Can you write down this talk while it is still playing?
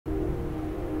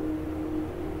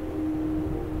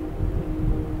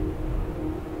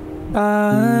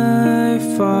I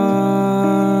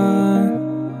thought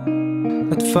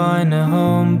I'd find a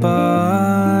home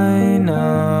by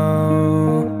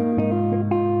now.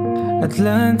 I'd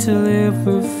learn to live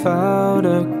without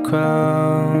a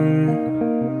crown.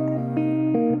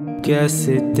 Guess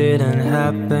it didn't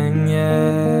happen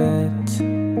yet.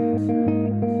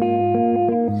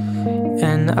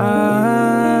 And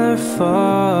I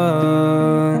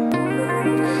thought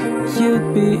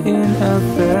you'd be in a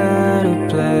better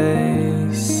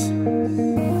place.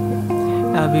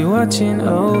 I'll be watching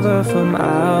over from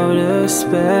outer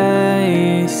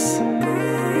space.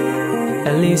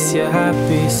 At least you're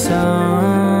happy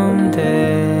some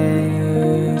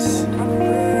days.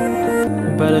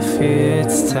 But I fear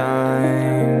it's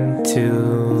time to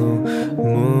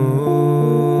move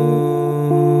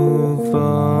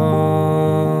on.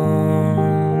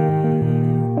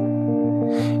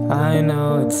 I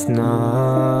know it's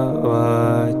not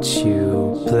what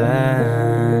you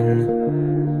plan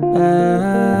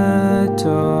at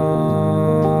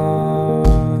all.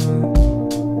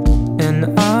 And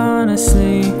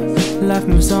honestly, life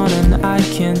moves on and I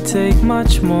can't take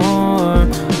much more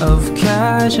of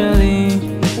casually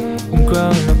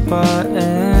growing apart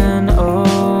and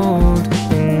old.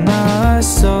 In our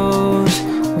souls,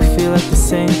 we feel like the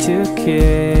same two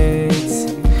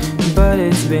kids. But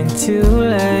it's been too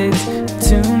late,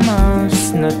 2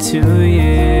 months, not 2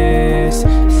 years.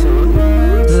 So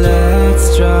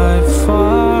let's drive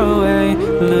far away,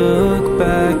 look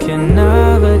back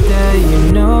another day. You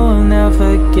know we'll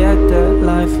never get that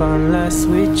life unless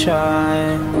we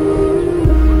try.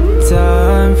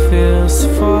 Time feels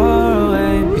far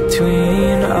away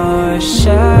between our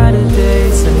shattered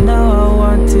days. I know I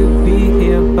want to be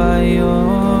here by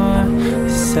your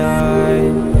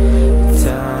side.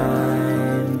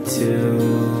 Time to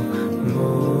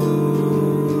move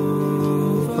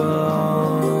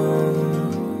on.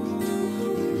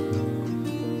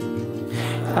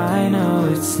 I know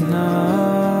it's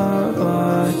not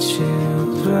what you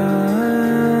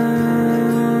planned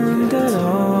at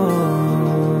all.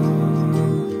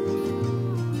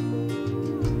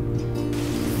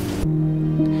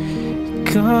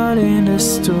 Caught in a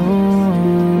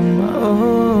storm,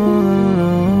 all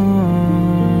alone.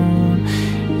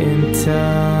 In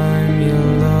time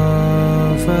you'll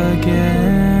love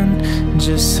again.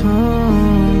 Just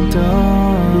hold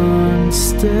on,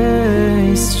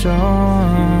 stay strong.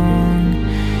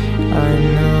 I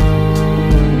know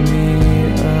we'll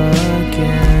meet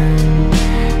again.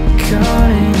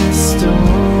 Caught in a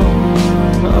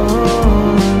storm,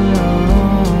 all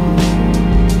alone.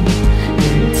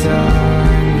 In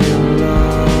time you'll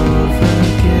love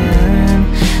again.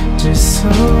 Just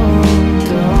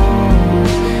hold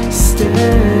on,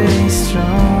 stay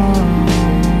strong.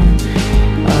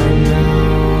 I know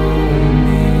we'll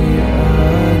meet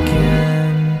again.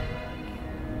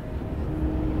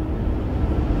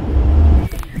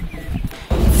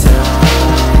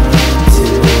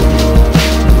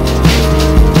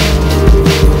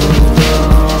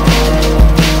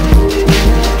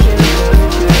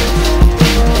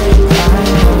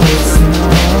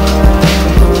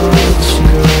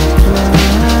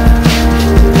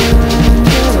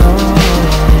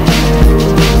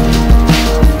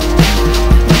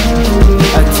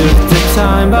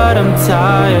 But I'm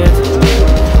tired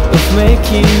of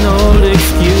making old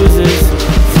excuses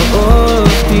for all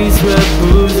of these red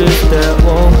bruises that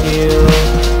won't heal.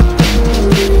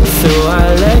 So I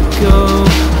let go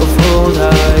of old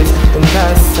highs and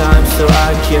past times so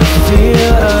I can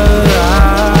feel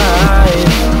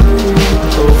alive.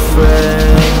 Oh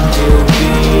friend, you'll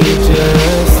be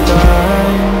just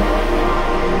fine.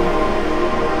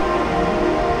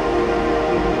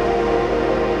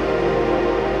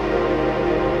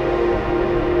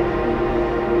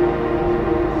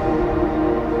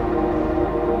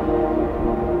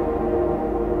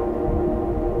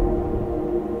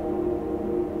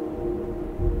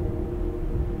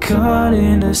 Caught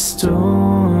in a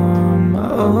storm,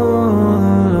 all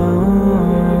alone.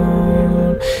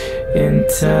 In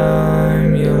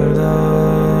time you'll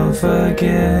love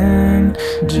again.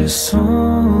 Just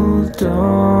hold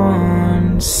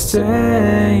on,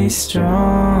 stay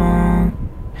strong.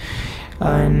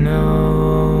 I know